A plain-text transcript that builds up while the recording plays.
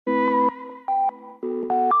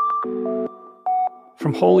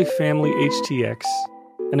From Holy Family HTX,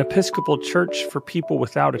 an Episcopal church for people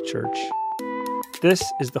without a church, this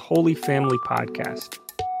is the Holy Family Podcast,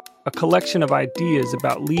 a collection of ideas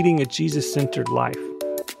about leading a Jesus-centered life.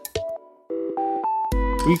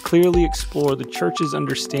 We clearly explore the church's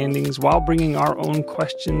understandings while bringing our own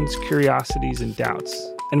questions, curiosities, and doubts,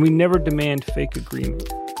 and we never demand fake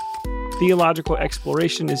agreement. Theological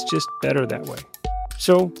exploration is just better that way.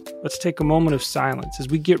 So let's take a moment of silence as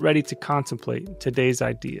we get ready to contemplate today's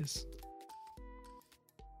ideas.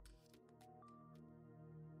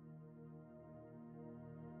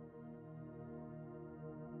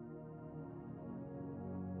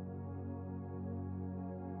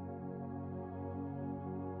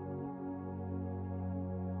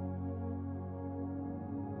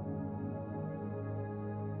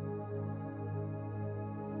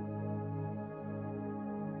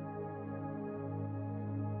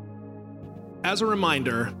 As a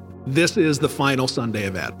reminder, this is the final Sunday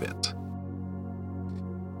of Advent.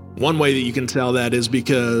 One way that you can tell that is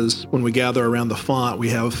because when we gather around the font, we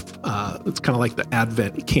have, it's kind of like the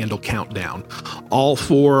Advent candle countdown. All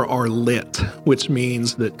four are lit, which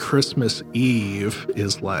means that Christmas Eve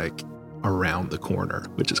is like around the corner,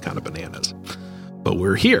 which is kind of bananas. But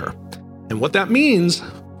we're here. And what that means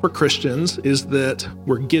for Christians is that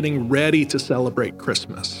we're getting ready to celebrate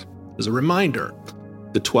Christmas. As a reminder,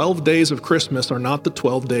 the 12 days of Christmas are not the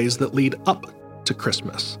 12 days that lead up to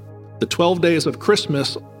Christmas. The 12 days of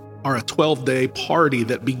Christmas are a 12-day party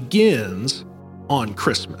that begins on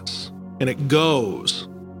Christmas, and it goes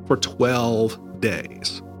for 12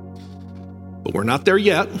 days. But we're not there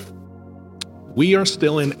yet. We are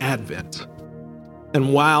still in Advent.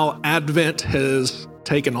 And while Advent has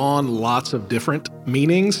taken on lots of different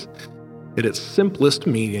meanings, at its simplest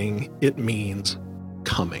meaning, it means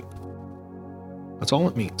coming. That's all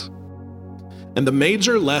it means. And the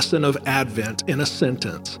major lesson of Advent in a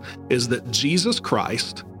sentence is that Jesus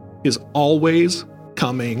Christ is always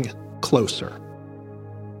coming closer.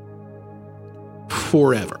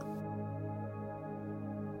 Forever.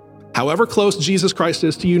 However close Jesus Christ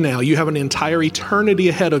is to you now, you have an entire eternity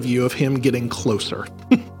ahead of you of him getting closer.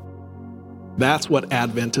 That's what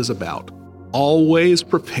Advent is about. Always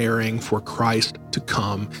preparing for Christ to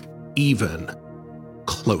come even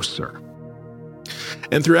closer.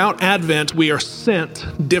 And throughout Advent, we are sent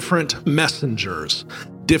different messengers,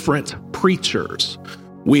 different preachers.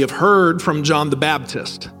 We have heard from John the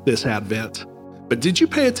Baptist this Advent, but did you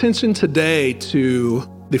pay attention today to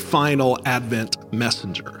the final Advent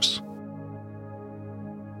messengers?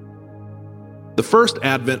 The first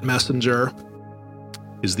Advent messenger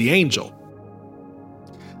is the angel.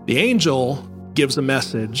 The angel gives a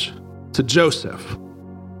message to Joseph.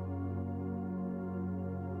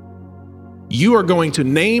 You are going to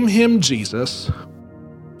name him Jesus,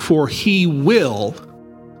 for he will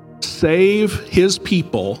save his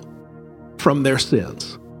people from their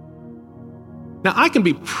sins. Now, I can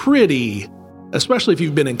be pretty, especially if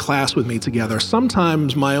you've been in class with me together,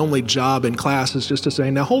 sometimes my only job in class is just to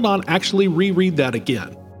say, now hold on, actually reread that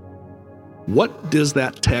again. What does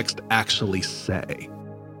that text actually say?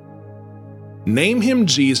 Name him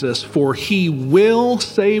Jesus, for he will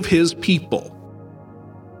save his people.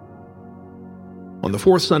 On the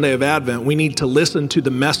fourth Sunday of Advent, we need to listen to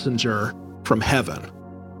the messenger from heaven.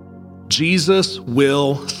 Jesus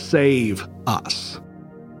will save us.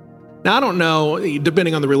 Now, I don't know,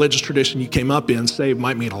 depending on the religious tradition you came up in, save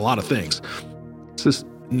might mean a lot of things. It's this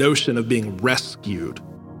notion of being rescued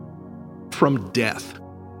from death,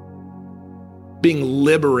 being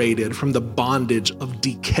liberated from the bondage of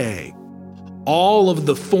decay. All of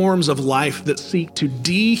the forms of life that seek to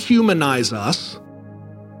dehumanize us,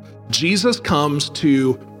 Jesus comes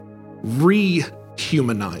to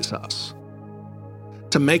rehumanize us,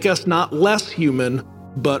 to make us not less human,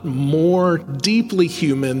 but more deeply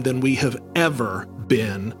human than we have ever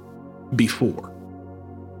been before.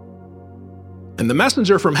 And the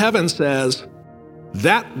messenger from heaven says,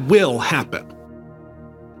 that will happen.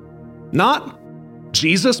 Not,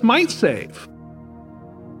 Jesus might save.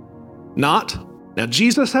 Not, now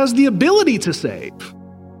Jesus has the ability to save.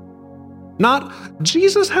 Not,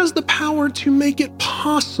 Jesus has the power to make it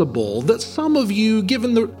possible that some of you,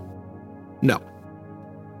 given the... No.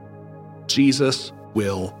 Jesus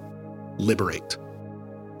will liberate.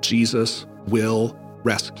 Jesus will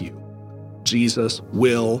rescue. Jesus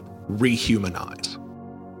will rehumanize.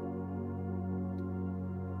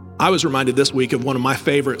 I was reminded this week of one of my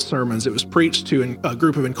favorite sermons. It was preached to a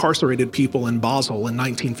group of incarcerated people in Basel in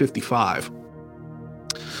 1955.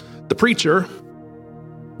 The preacher,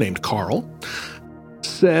 named Carl,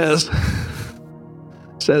 says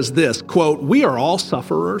this, quote, "We are all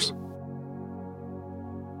sufferers.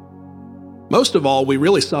 Most of all, we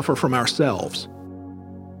really suffer from ourselves.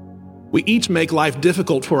 We each make life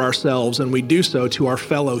difficult for ourselves, and we do so to our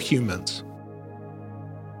fellow humans.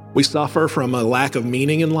 We suffer from a lack of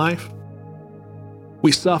meaning in life.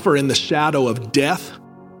 We suffer in the shadow of death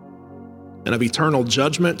and of eternal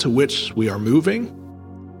judgment to which we are moving.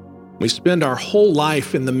 We spend our whole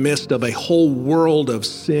life in the midst of a whole world of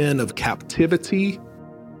sin, of captivity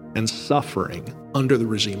and suffering under the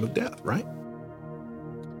regime of death, right?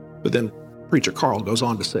 But then Preacher Carl goes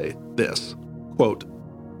on to say this, quote,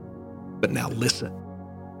 "But now listen.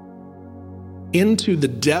 Into the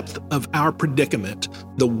depth of our predicament,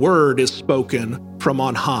 the word is spoken from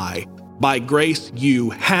on high. By grace you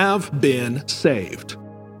have been saved."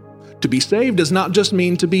 To be saved does not just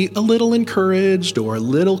mean to be a little encouraged or a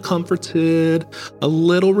little comforted, a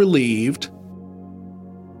little relieved.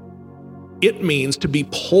 It means to be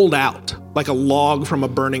pulled out like a log from a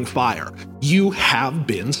burning fire. You have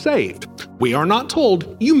been saved. We are not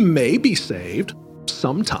told you may be saved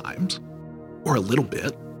sometimes or a little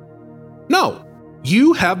bit. No,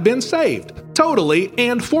 you have been saved totally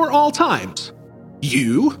and for all times.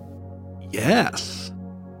 You? Yes.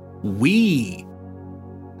 We.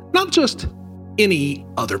 Not just any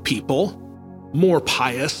other people, more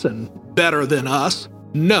pious and better than us.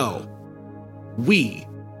 No, we.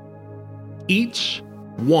 Each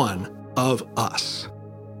one of us.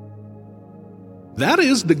 That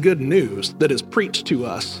is the good news that is preached to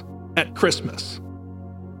us at Christmas.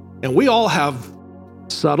 And we all have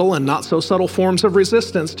subtle and not so subtle forms of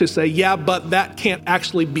resistance to say, yeah, but that can't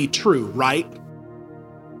actually be true, right?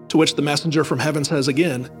 To which the messenger from heaven says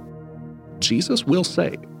again, Jesus will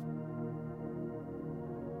save.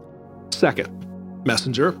 Second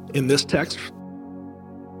messenger in this text,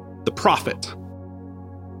 the prophet,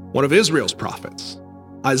 one of Israel's prophets,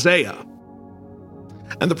 Isaiah.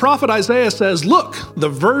 And the prophet Isaiah says, "Look, the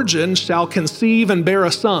virgin shall conceive and bear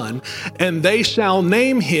a son, and they shall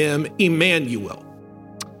name him Emmanuel."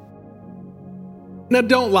 Now,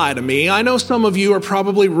 don't lie to me. I know some of you are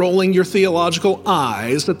probably rolling your theological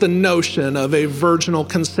eyes at the notion of a virginal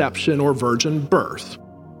conception or virgin birth.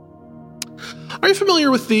 Are you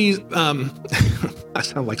familiar with the, I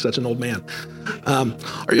sound like such an old man.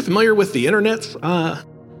 Are you familiar with the internet?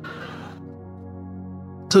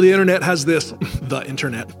 So the internet has this, the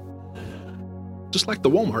internet, just like the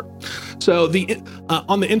Walmart. So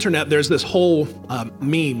on the internet, there's this whole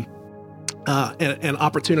meme and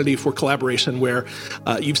opportunity for collaboration where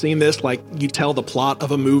you've seen this, like you tell the plot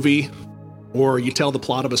of a movie or you tell the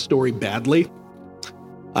plot of a story badly.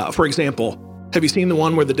 For example, have you seen the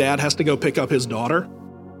one where the dad has to go pick up his daughter?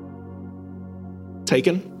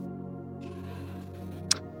 Taken?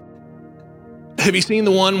 Have you seen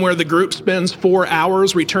the one where the group spends 4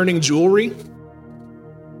 hours returning jewelry?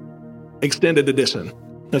 Extended edition.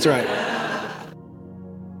 That's right.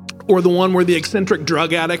 Or the one where the eccentric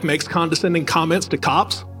drug addict makes condescending comments to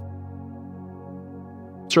cops?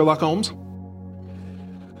 Sherlock Holmes?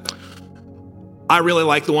 I really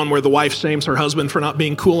like the one where the wife shames her husband for not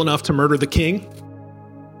being cool enough to murder the king.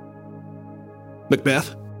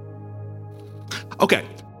 Macbeth. Okay,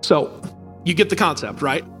 so you get the concept,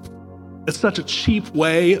 right? It's such a cheap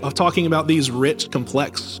way of talking about these rich,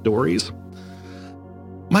 complex stories.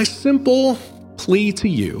 My simple plea to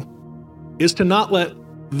you is to not let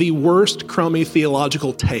the worst crummy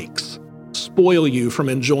theological takes spoil you from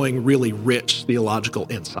enjoying really rich theological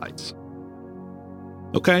insights.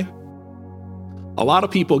 Okay? A lot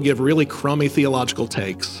of people give really crummy theological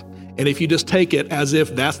takes, and if you just take it as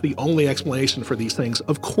if that's the only explanation for these things,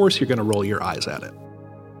 of course you're going to roll your eyes at it.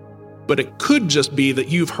 But it could just be that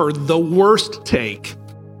you've heard the worst take,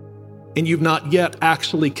 and you've not yet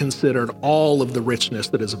actually considered all of the richness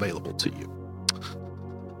that is available to you.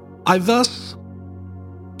 I thus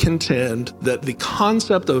contend that the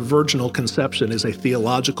concept of virginal conception is a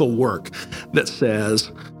theological work that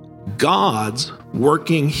says God's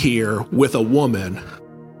working here with a woman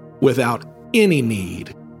without any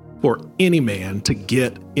need for any man to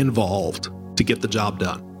get involved to get the job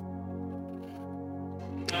done.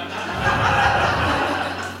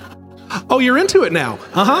 Oh, you're into it now.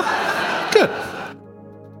 Good.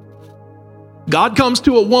 God comes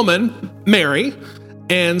to a woman, Mary,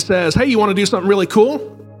 and says, hey, you want to do something really cool?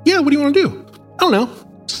 Yeah, what do you want to do? I don't know.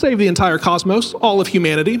 Save the entire cosmos, all of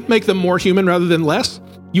humanity, make them more human rather than less.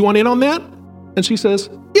 You want in on that? And she says,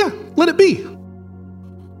 yeah, let it be.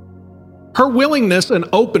 Her willingness and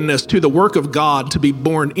openness to the work of God to be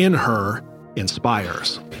born in her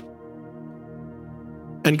inspires.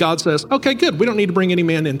 And God says, okay, good. We don't need to bring any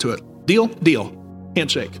man into it. Deal? Deal.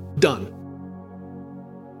 Handshake. Done.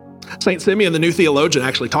 St. Simeon, the new theologian,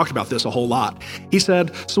 actually talked about this a whole lot. He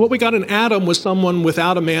said, so what we got in Adam was someone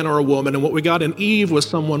without a man or a woman, and what we got in Eve was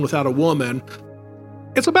someone without a woman.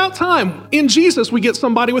 It's about time in Jesus we get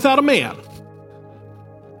somebody without a man.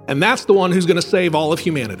 And that's the one who's going to save all of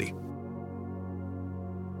humanity.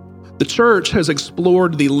 The church has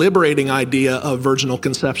explored the liberating idea of virginal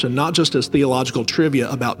conception, not just as theological trivia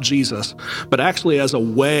about Jesus, but actually as a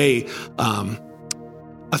way,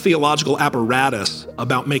 a theological apparatus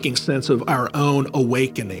about making sense of our own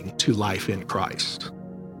awakening to life in Christ.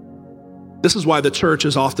 This is why the church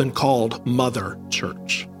is often called Mother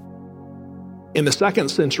Church. In the 2nd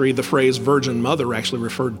century, the phrase Virgin Mother actually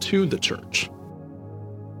referred to the church.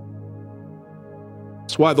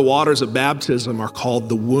 That's why the waters of baptism are called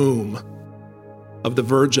the womb of the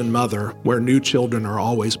Virgin Mother, where new children are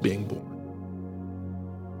always being born.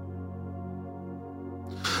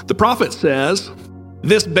 The prophet says,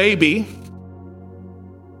 this baby,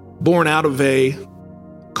 born out of a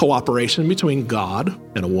cooperation between God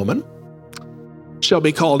and a woman, shall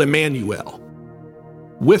be called Emmanuel.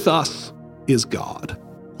 With us is God.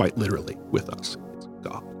 Quite literally, with us is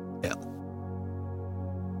God. El.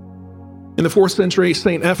 In the 4th century,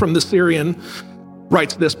 St. Ephrem the Syrian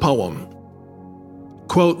writes this poem.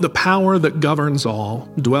 Quote, the power that governs all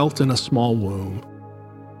dwelt in a small womb,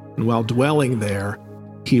 and while dwelling there,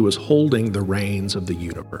 he was holding the reins of the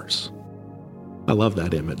universe. I love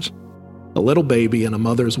that image. A little baby in a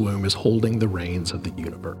mother's womb is holding the reins of the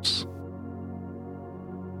universe.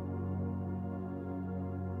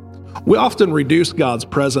 We often reduce God's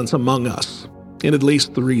presence among us in at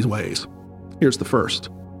least 3 ways. Here's the first.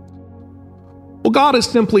 Well, God is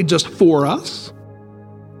simply just for us,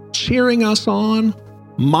 cheering us on,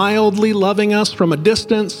 mildly loving us from a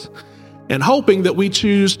distance, and hoping that we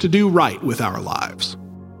choose to do right with our lives.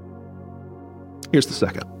 Here's the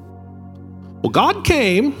second. Well, God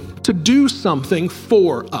came to do something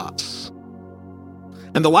for us.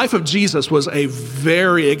 And the life of Jesus was a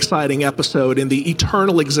very exciting episode in the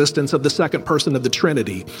eternal existence of the second person of the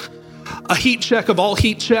Trinity. A heat check of all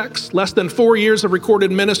heat checks, less than 4 years of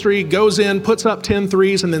recorded ministry, goes in, puts up 10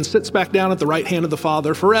 threes, and then sits back down at the right hand of the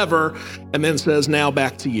Father forever, and then says, now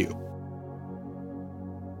back to you.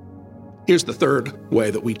 Here's the third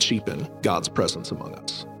way that we cheapen God's presence among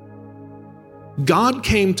us. God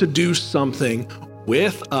came to do something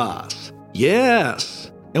with us.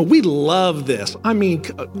 Yes. And we love this. I mean,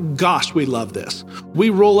 gosh, we love this. We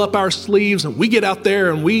roll up our sleeves and we get out there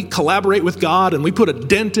and we collaborate with God and we put a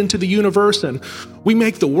dent into the universe and we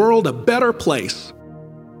make the world a better place.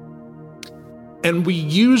 And we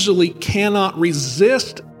usually cannot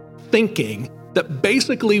resist thinking that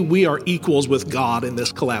basically we are equals with God in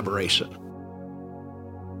this collaboration.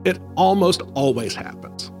 It almost always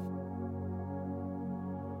happens.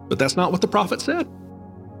 But that's not what the prophet said.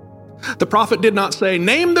 The prophet did not say,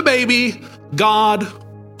 name the baby God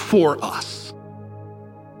for us.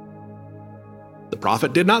 The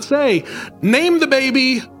prophet did not say, name the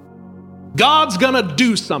baby God's gonna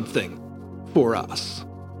do something for us.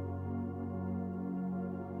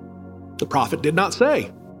 The prophet did not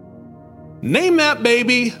say, name that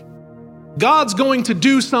baby God's going to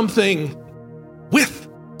do something with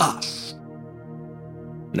us.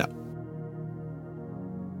 No.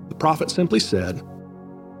 The prophet simply said,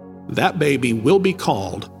 that baby will be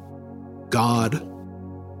called God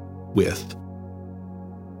with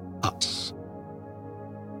us.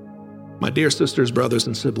 My dear sisters, brothers,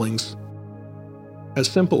 and siblings, as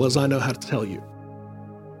simple as I know how to tell you,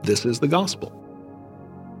 this is the gospel.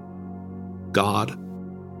 God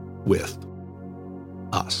with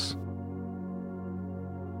us.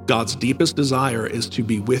 God's deepest desire is to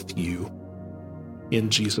be with you in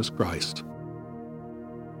Jesus Christ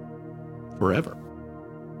forever.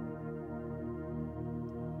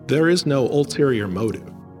 There is no ulterior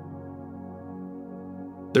motive.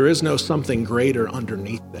 There is no something greater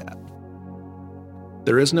underneath that.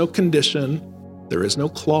 There is no condition. There is no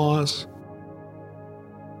clause.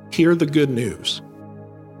 Hear the good news.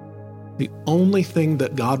 The only thing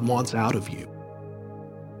that God wants out of you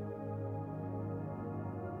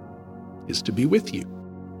is to be with you.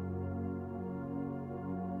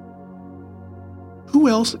 Who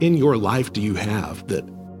else in your life do you have that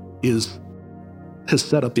has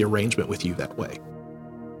set up the arrangement with you that way?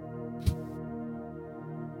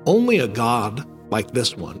 Only a God like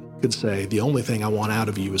this one could say, the only thing I want out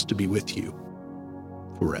of you is to be with you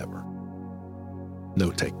forever.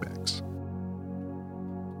 No takebacks.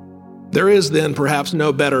 There is then perhaps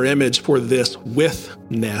no better image for this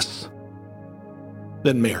withness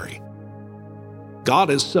than Mary. God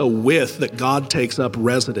is so with that God takes up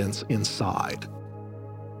residence inside.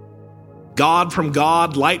 God from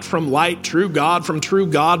God, light from light, true God from true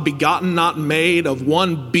God, begotten, not made, of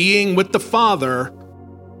one being with the Father,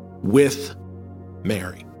 with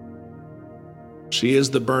Mary. She is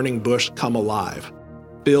the burning bush come alive,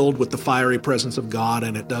 filled with the fiery presence of God,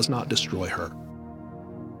 and it does not destroy her.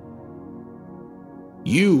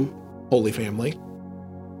 You, Holy Family,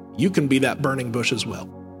 you can be that burning bush as well.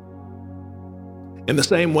 In the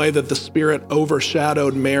same way that the Spirit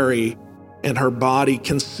overshadowed Mary and her body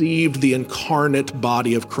conceived the incarnate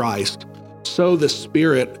body of Christ, so the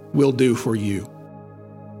Spirit will do for you,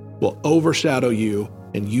 will overshadow you,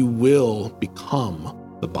 and you will become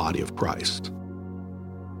the body of Christ.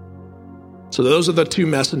 So those are the two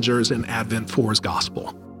messengers in Advent 4's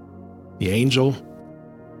gospel, the angel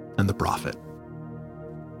and the prophet.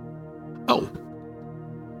 Oh,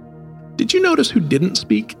 did you notice who didn't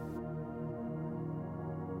speak?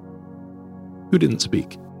 Who didn't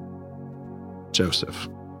speak? Joseph.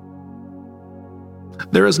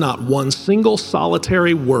 There is not one single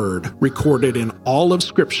solitary word recorded in all of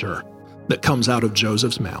Scripture that comes out of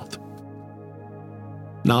Joseph's mouth.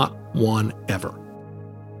 Not one ever.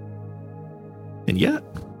 And yet,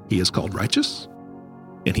 he is called righteous,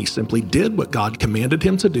 and he simply did what God commanded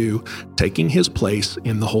him to do, taking his place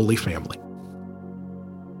in the Holy Family.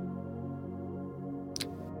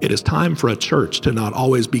 It is time for a church to not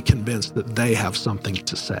always be convinced that they have something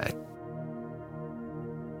to say.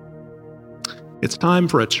 It's time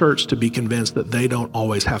for a church to be convinced that they don't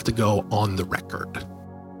always have to go on the record.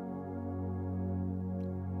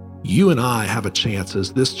 You and I have a chance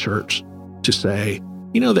as this church to say,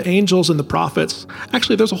 the angels and the prophets,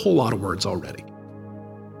 actually, there's a whole lot of words already.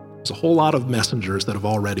 There's a whole lot of messengers that have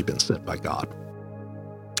already been sent by God.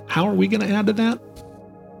 How are we going to add to that?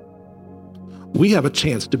 We have a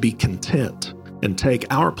chance to be content and take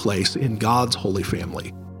our place in God's Holy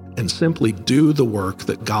Family and simply do the work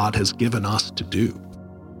that God has given us to do.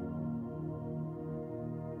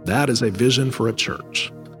 That is a vision for a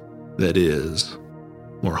church that is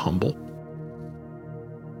more humble,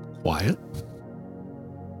 quiet,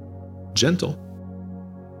 gentle,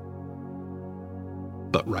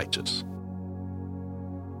 but righteous.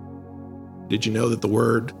 Did you know that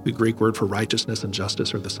the Greek word for righteousness and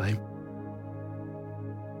justice are the same?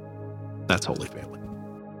 That's Holy Family.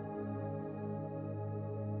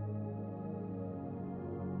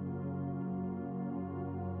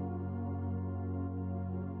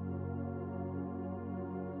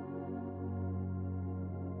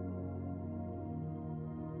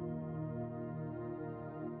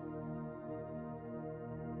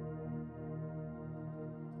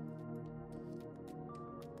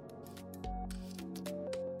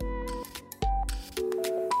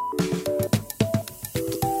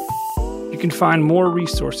 You can find more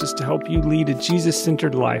resources to help you lead a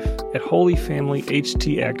Jesus-centered life at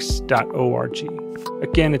holyfamilyhtx.org.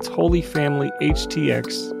 Again, it's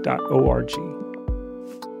holyfamilyhtx.org.